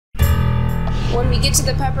When we get to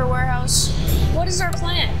the pepper warehouse, what is our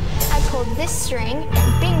plan? I pulled this string,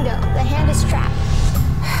 and bingo, the hand is trapped.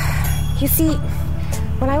 You see,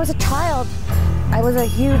 when I was a child, I was a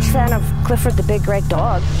huge fan of Clifford the Big Red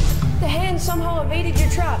Dog. The hand somehow evaded your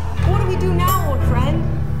trap. What do we do now, old friend?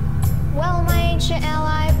 Well, my ancient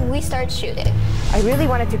ally, we start shooting. I really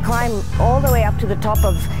wanted to climb all the way up to the top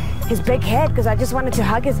of his big head because I just wanted to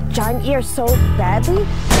hug his giant ears so badly.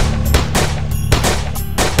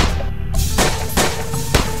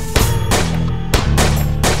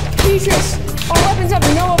 Beatrice, our weapons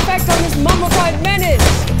have no effect on this mummified menace.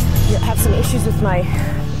 I have some issues with my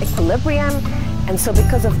equilibrium, and so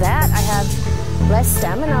because of that, I have less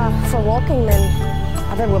stamina for walking than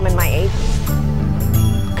other women my age.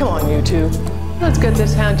 Come on, you two. Let's get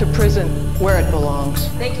this hand to prison, where it belongs.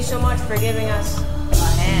 Thank you so much for giving us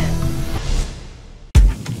a hand.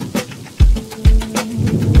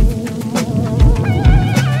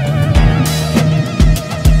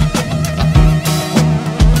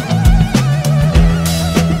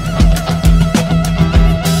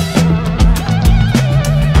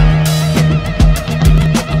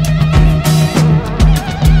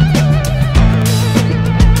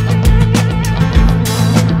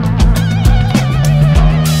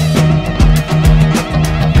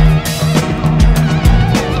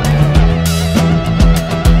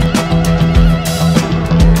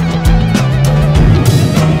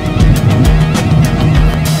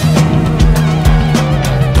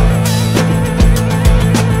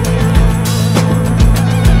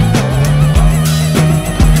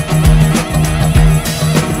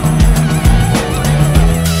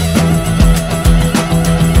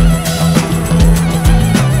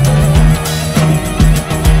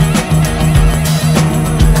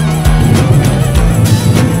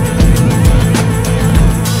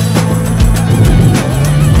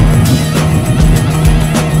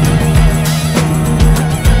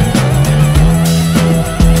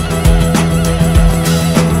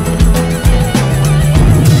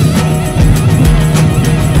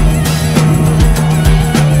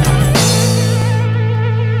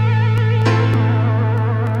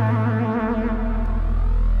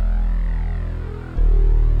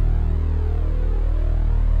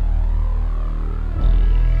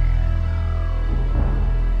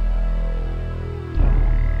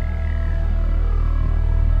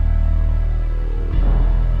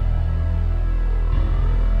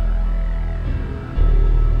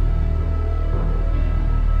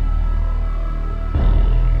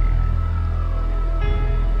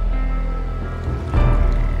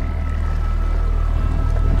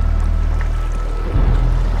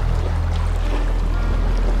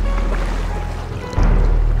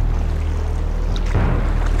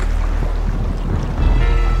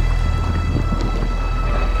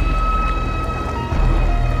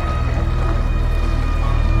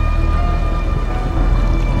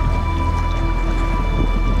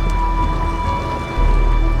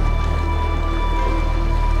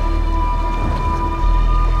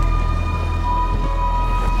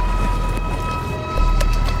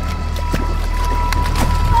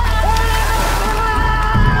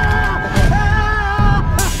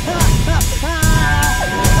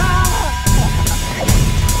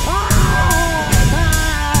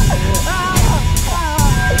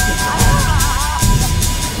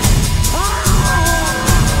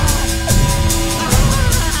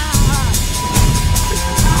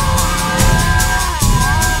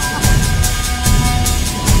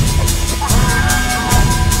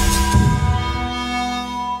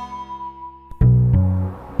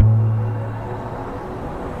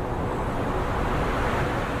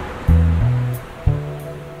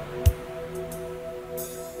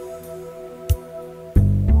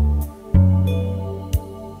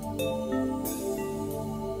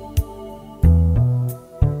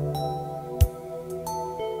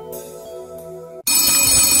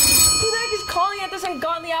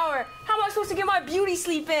 to get my beauty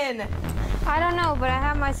sleep in? I don't know, but I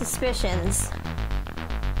have my suspicions.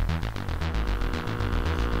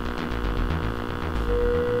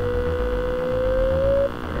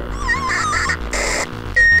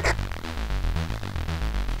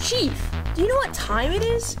 Chief, do you know what time it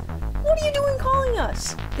is? What are you doing calling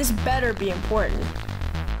us? This better be important.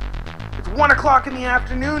 It's 1 o'clock in the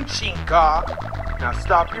afternoon, Cheenkaw. Now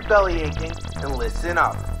stop your belly aching and listen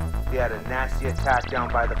up. We had a nasty attack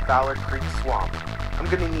down by the Fowler Creek swamp. I'm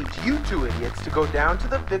gonna need you two idiots to go down to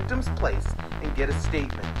the victim's place and get a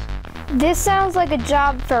statement. This sounds like a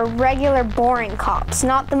job for regular boring cops,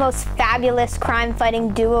 not the most fabulous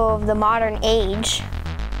crime-fighting duo of the modern age.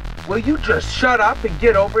 Will you just shut up and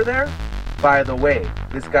get over there? By the way,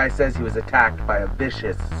 this guy says he was attacked by a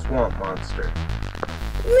vicious swamp monster.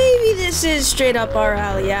 Maybe this is straight up our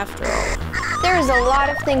alley after all. There's a lot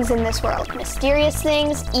of things in this world. Mysterious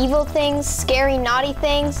things, evil things, scary, naughty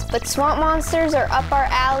things, but swamp monsters are up our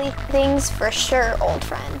alley things for sure, old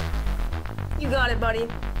friend. You got it, buddy.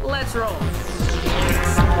 Let's roll.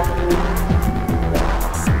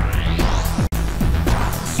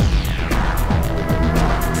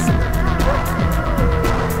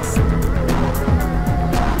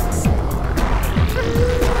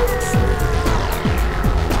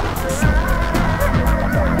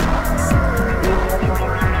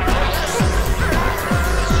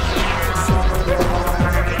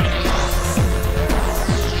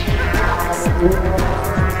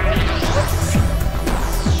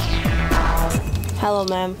 Hello,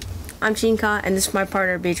 ma'am. I'm Cheenkaw, and this is my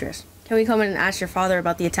partner, Beatrice. Can we come in and ask your father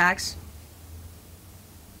about the attacks?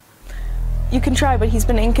 You can try, but he's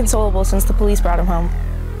been inconsolable since the police brought him home.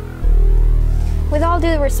 With all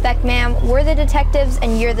due respect, ma'am, we're the detectives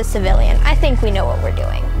and you're the civilian. I think we know what we're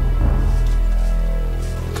doing.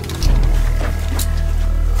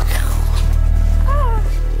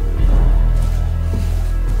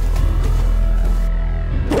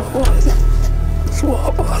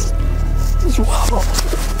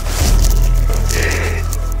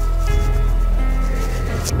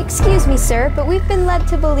 Excuse me, sir, but we've been led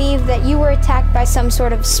to believe that you were attacked by some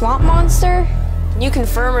sort of swamp monster. Can you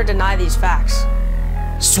confirm or deny these facts?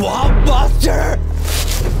 Swamp monster!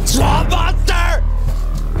 Swamp monster!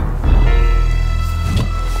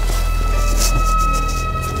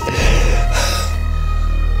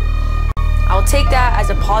 I'll take that as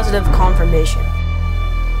a positive confirmation.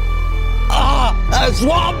 A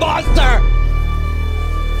swamp monster!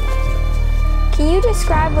 Can you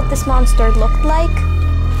describe what this monster looked like?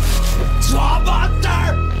 Swamp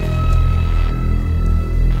monster!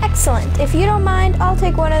 Excellent. If you don't mind, I'll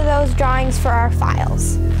take one of those drawings for our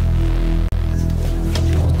files.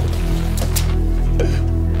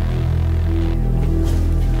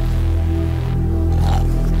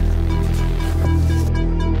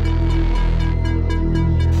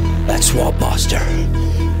 That swamp monster.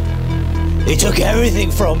 He took everything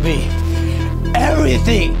from me.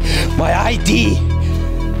 Everything! My ID!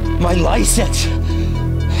 My license!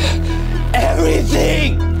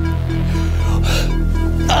 Everything!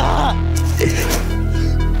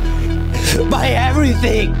 My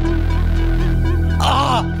everything!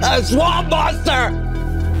 A swamp monster!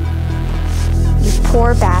 You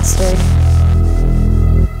poor bastard.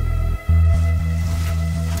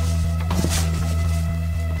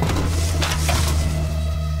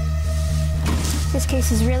 This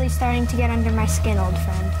case is really starting to get under my skin, old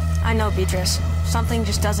friend. I know, Beatrice. Something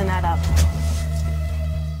just doesn't add up.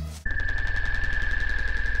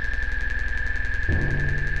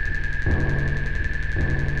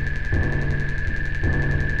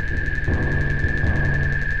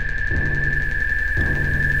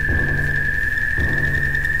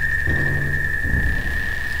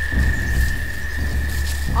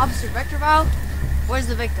 Officer Vectorval, where's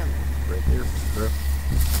the victim? Right here, sir.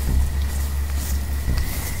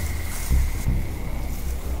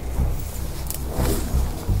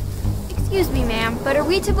 Excuse me, ma'am, but are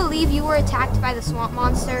we to believe you were attacked by the swamp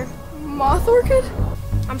monster? Moth orchid?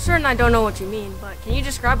 I'm certain I don't know what you mean, but can you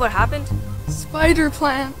describe what happened? Spider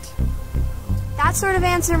plant. That sort of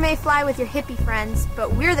answer may fly with your hippie friends,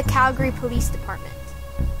 but we're the Calgary Police Department.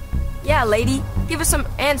 Yeah, lady. Give us some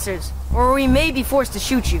answers, or we may be forced to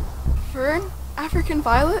shoot you. Fern? African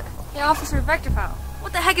violet? Hey, Officer Vectorval,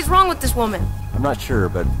 what the heck is wrong with this woman? I'm not sure,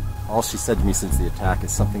 but all she said to me since the attack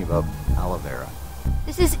is something about aloe vera.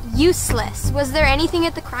 This is useless. Was there anything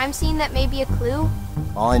at the crime scene that may be a clue?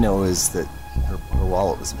 All I know is that her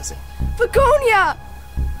wallet was missing. Begonia!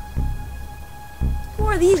 Who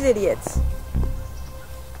are these idiots?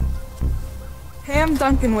 Pam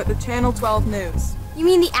Duncan with the Channel 12 News. You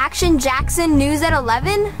mean the Action Jackson News at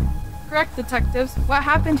 11? Correct, detectives. What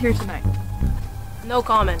happened here tonight? No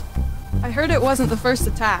comment. I heard it wasn't the first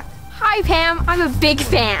attack. Hi, Pam. I'm a big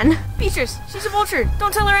fan. Beatrice, she's a vulture.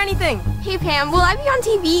 Don't tell her anything. Hey, Pam, will I be on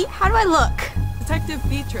TV? How do I look? Detective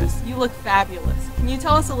Beatrice, you look fabulous. Can you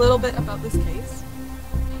tell us a little bit about this case?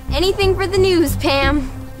 Anything for the news, Pam.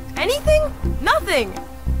 Anything? Nothing.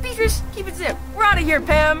 Beatrice, keep it zip. We're out of here,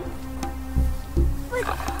 Pam.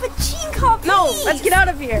 But Cheenkaw, please. No, let's get out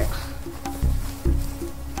of here.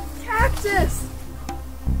 Cactus!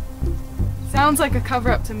 Sounds like a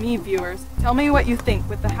cover-up to me, viewers. Tell me what you think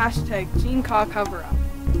with the hashtag Cheenkaw cover-up.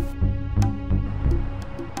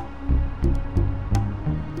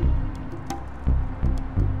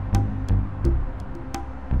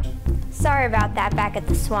 Sorry about that back at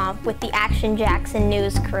the swamp with the Action Jackson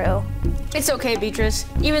news crew. It's okay, Beatrice.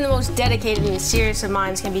 Even the most dedicated and serious of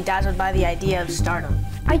minds can be dazzled by the idea of stardom.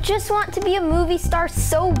 I just want to be a movie star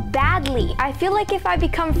so badly. I feel like if I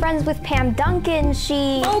become friends with Pam Duncan,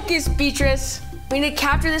 she... Focus, Beatrice. We need to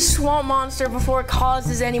capture this swamp monster before it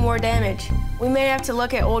causes any more damage. We may have to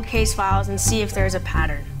look at old case files and see if there's a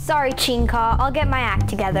pattern. Sorry, Cheenkaw. I'll get my act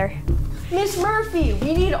together. Miss Murphy,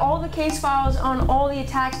 we need all the case files on all the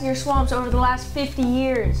attacks near swamps over the last 50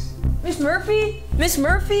 years. Miss Murphy? Miss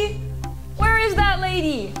Murphy? Where is that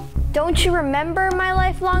lady? Don't you remember my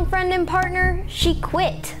lifelong friend and partner? She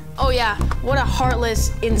quit. Oh yeah, what a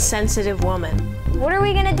heartless, insensitive woman. What are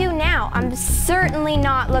we gonna do now? I'm certainly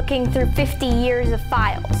not looking through 50 years of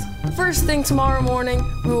files. First thing tomorrow morning,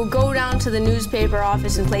 we will go down to the newspaper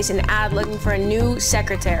office and place an ad looking for a new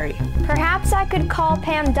secretary. Perhaps I could call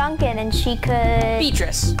Pam Duncan and she could...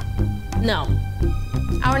 Beatrice. No.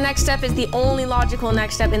 Our next step is the only logical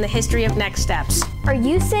next step in the history of next steps. Are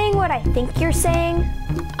you saying what I think you're saying?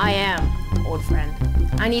 I am, old friend.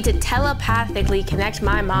 I need to telepathically connect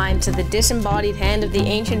my mind to the disembodied hand of the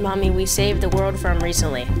ancient mummy we saved the world from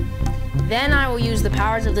recently. Then I will use the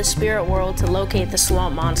powers of the spirit world to locate the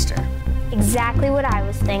swamp monster. Exactly what I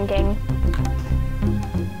was thinking.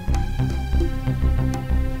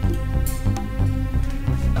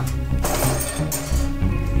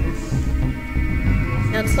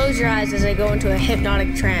 Now close your eyes as I go into a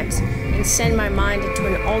hypnotic trance and send my mind into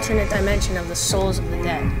an alternate dimension of the souls of the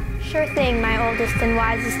dead. Sure thing, my oldest and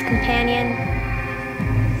wisest companion.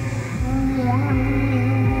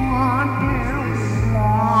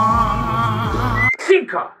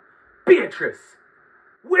 Cheenkaw! Beatrice!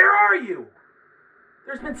 Where are you?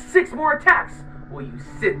 There's been 6 more attacks. Will you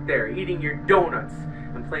sit there eating your donuts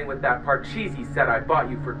and playing with that Parcheesi set I bought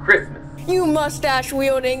you for Christmas? You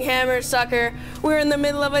mustache-wielding hammer sucker. We're in the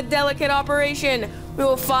middle of a delicate operation. We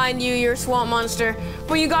will find you, your swamp monster,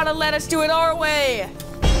 but you gotta let us do it our way.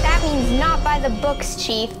 That means not by the books,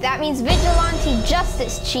 Chief. That means vigilante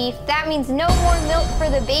justice, Chief. That means no more milk for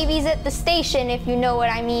the babies at the station, if you know what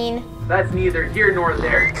I mean. That's neither here nor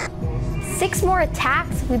there. 6 more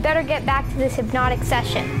attacks? We better get back to this hypnotic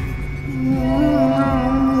session.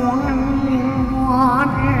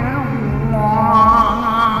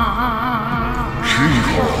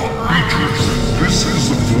 Cheenkaw, Beatrice, this is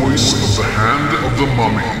the voice of the hand of the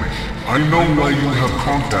mummy. I know why you have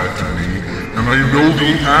contacted me, and I know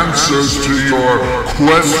the answers to your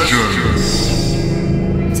questions.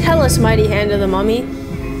 Tell us, mighty hand of the mummy.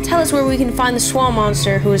 Tell us where we can find the swamp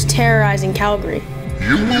monster who is terrorizing Calgary.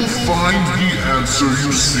 You will find the answer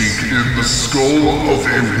you seek in the skull of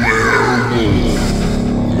a werewolf.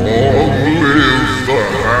 Long live the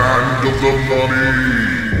hand of the mummy!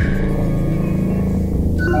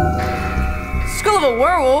 Skull of a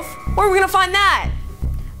werewolf? Where are we gonna find that?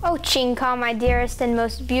 Oh, Cheenkaw, my dearest and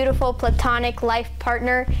most beautiful platonic life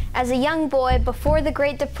partner. As a young boy, before the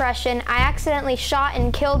Great Depression, I accidentally shot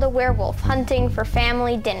and killed a werewolf hunting for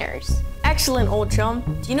family dinners. Excellent, old chum.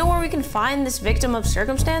 Do you know where we can find this victim of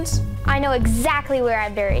circumstance? I know exactly where I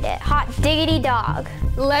buried it. Hot diggity dog.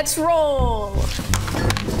 Let's roll!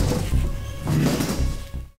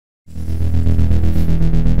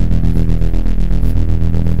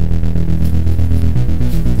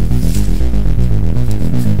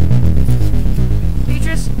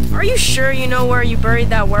 Are you sure you know where you buried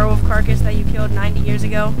that werewolf carcass that you killed 90 years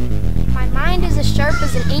ago? My mind is as sharp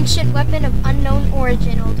as an ancient weapon of unknown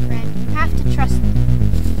origin, old friend. You have to trust me.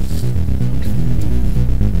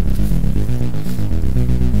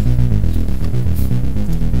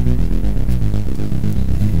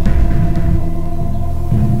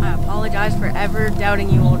 I apologize for ever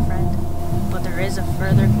doubting you, old friend. But there is a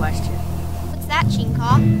further question. What's that,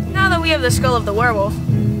 Cheenkaw? Now that we have the skull of the werewolf,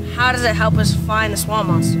 how does it help us find the swamp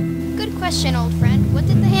monster? Good question, old friend. What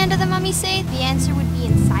did the hand of the mummy say? The answer would be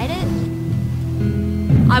inside it?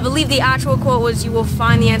 I believe the actual quote was, "You will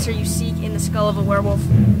find the answer you seek in the skull of a werewolf."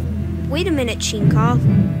 Wait a minute, Cheenkaw.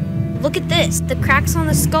 Look at this. The cracks on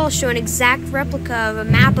the skull show an exact replica of a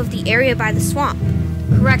map of the area by the swamp.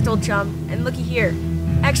 Correct, old chum. And looky here.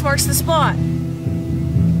 X marks the spot.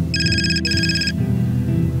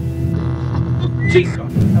 Cheenkaw!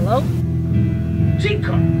 Hello?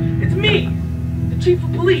 Cheenkaw! It's me! The chief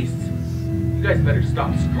of police! You guys better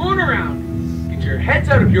stop screwing around. Get your heads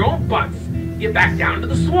out of your own butts. Get back down to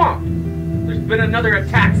the swamp. There's been another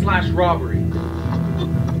attack/robbery.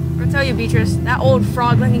 I'll tell you, Beatrice, that old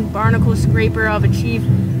frog-looking barnacle scraper of a chief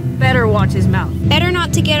better watch his mouth. Better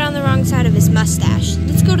not to get on the wrong side of his mustache.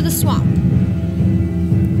 Let's go to the swamp.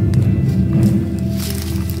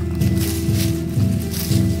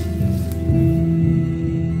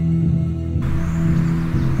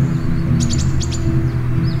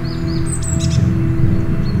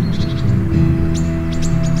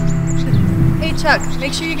 Chuck,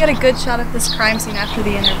 make sure you get a good shot of this crime scene after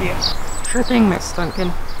the interview. Sure thing, Miss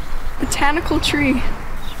Duncan. Botanical tree.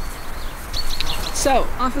 So,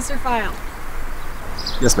 Officer File.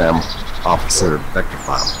 Yes, ma'am. Officer Vector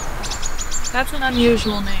File. That's an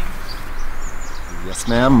unusual name. Yes,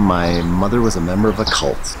 ma'am. My mother was a member of a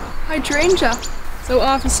cult. Hydrangea. So,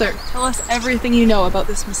 officer, tell us everything you know about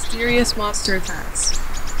this mysterious monster attacks.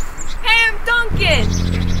 Pam Duncan!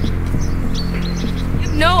 You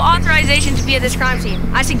have no authorization to be at this crime scene.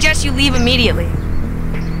 I suggest you leave immediately.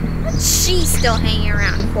 What's she still hanging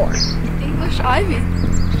around for? English Ivy.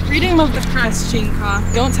 Freedom of the press,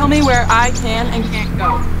 Cheenkaw. Don't tell me where I can and can't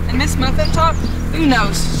go. And Miss Muffintop? Who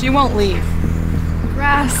knows? She won't leave.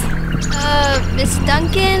 Grass. Miss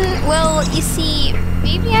Duncan, well, you see,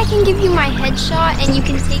 maybe I can give you my headshot and you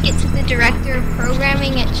can take it to the director of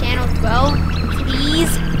programming at Channel 12,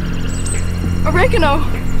 please? Oregano.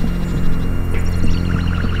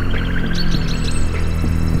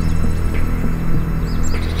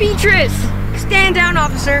 Beatrice! Stand down,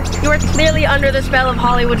 officer. You are clearly under the spell of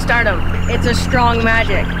Hollywood stardom. It's a strong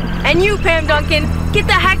magic. And you, Pam Duncan, get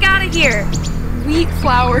the heck out of here! Wheat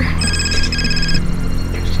flour.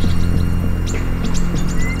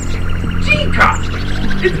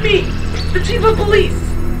 Cheenkaw! It's me, the chief of police!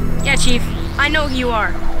 Yeah, Chief. I know who you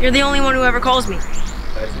are. You're the only one who ever calls me.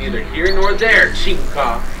 That's neither here nor there,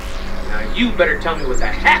 Cheenkaw. Now you better tell me what the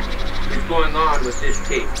heck is going on with this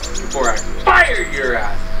tape before I fire your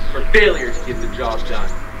ass for failure to get the job done.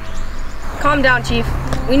 Calm down, Chief.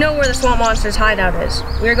 We know where the swamp monster's hideout is.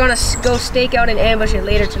 We're gonna go stake out and ambush it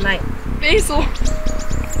later tonight. Basil.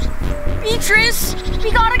 Beatrice!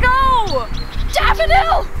 We gotta go!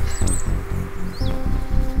 Daffodil!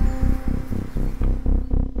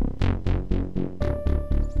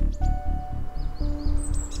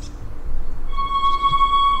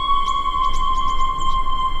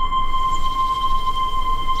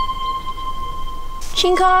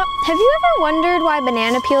 Cheenkaw, have you ever wondered why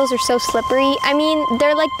banana peels are so slippery? I mean,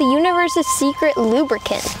 they're like the universe's secret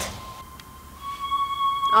lubricant.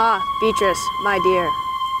 Ah, Beatrice, my dear.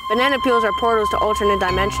 Banana peels are portals to alternate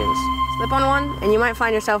dimensions. Slip on one, and you might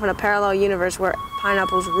find yourself in a parallel universe where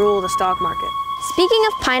pineapples rule the stock market. Speaking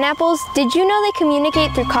of pineapples, did you know they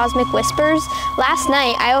communicate through cosmic whispers? Last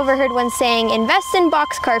night, I overheard one saying, invest in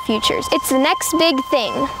boxcar futures. It's the next big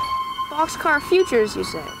thing. Boxcar futures, you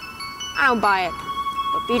say? I don't buy it.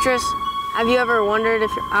 But Beatrice, have you ever wondered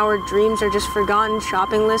if our dreams are just forgotten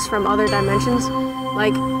shopping lists from other dimensions?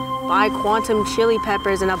 Like, buy quantum chili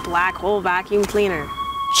peppers in a black hole vacuum cleaner.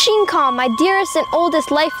 Cheenkaw, my dearest and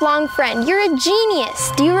oldest lifelong friend, you're a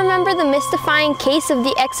genius. Do you remember the mystifying case of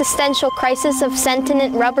the existential crisis of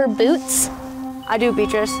sentient rubber boots? I do,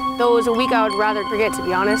 Beatrice. Though it was a week I would rather forget, to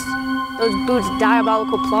be honest. Those boots'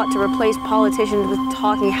 diabolical plot to replace politicians with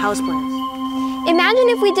talking houseplants. Imagine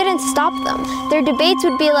if we didn't stop them. Their debates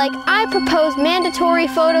would be like, I propose mandatory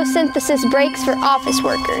photosynthesis breaks for office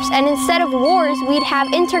workers, and instead of wars, we'd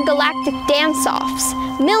have intergalactic dance-offs.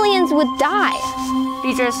 Millions would die.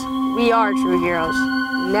 Beatrice, we are true heroes.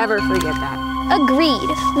 Never forget that. Agreed.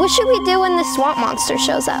 What should we do when the swamp monster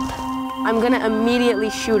shows up? I'm gonna immediately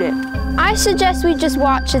shoot it. I suggest we just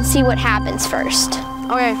watch and see what happens first.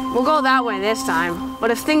 Okay, we'll go that way this time. But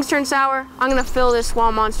if things turn sour, I'm gonna fill this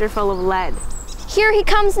swamp monster full of lead. Here he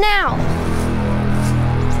comes now.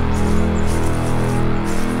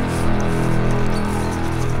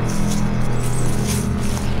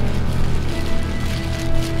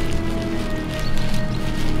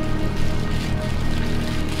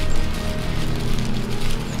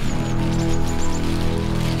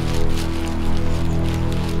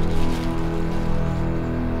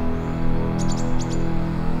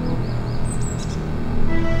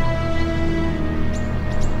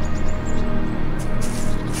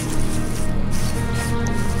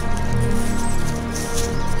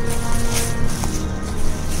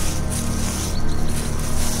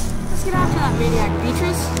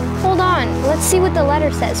 Hold on, let's see what the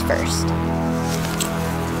letter says first.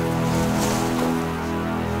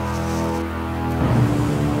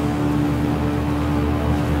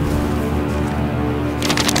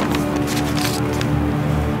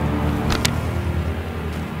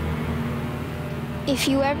 If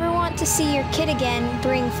you ever want to see your kid again,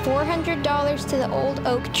 bring $400 to the old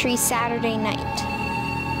oak tree Saturday night.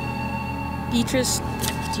 Beatrice,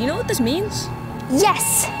 do you know what this means?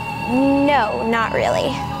 Yes. No, not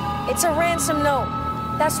really. It's a ransom note.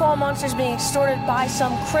 That swamp monster's being extorted by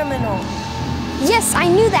some criminal. Yes, I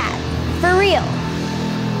knew that. For real.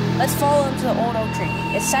 Let's follow him to the old oak tree.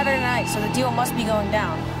 It's Saturday night, so the deal must be going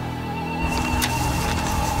down.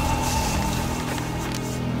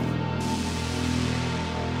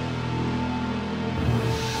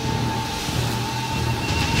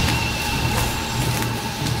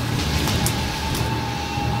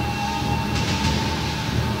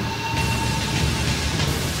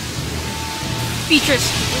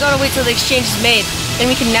 Beatrice, we gotta wait till the exchange is made. Then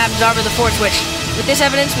we can nab Zarba the Force Witch. With this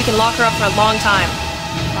evidence, we can lock her up for a long time.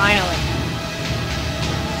 Finally.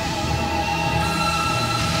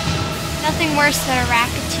 Nothing worse than a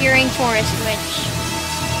racketeering forest witch.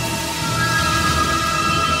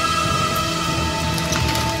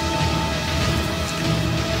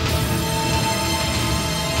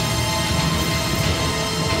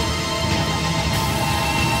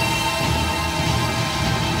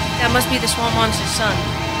 That must be the swamp monster's son.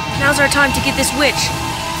 Now's our time to get this witch.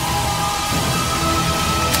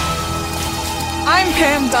 I'm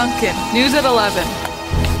Pam Duncan, news at 11.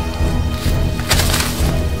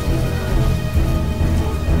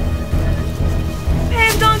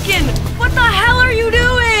 Pam Duncan, what the hell are you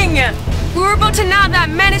doing? We were about to nab that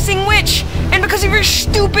menacing witch, and because of your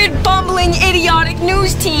stupid, bumbling, idiotic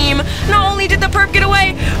news team, not only did the perp get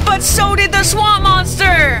away, but so did the swamp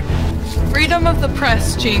monster! Freedom of the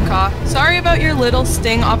press, Cheenkaw. Sorry about your little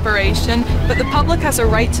sting operation, but the public has a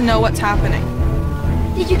right to know what's happening.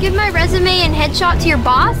 Did you give my resume and headshot to your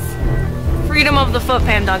boss? Freedom of the foot,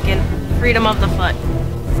 Pam Duncan. Freedom of the foot.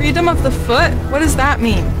 Freedom of the foot? What does that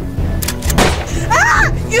mean? Ah!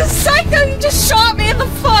 You psycho! You just shot me in the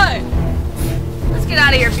foot! Let's get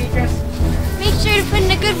out of here, Beatrice. Make sure to put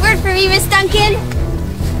in a good word for me, Miss Duncan.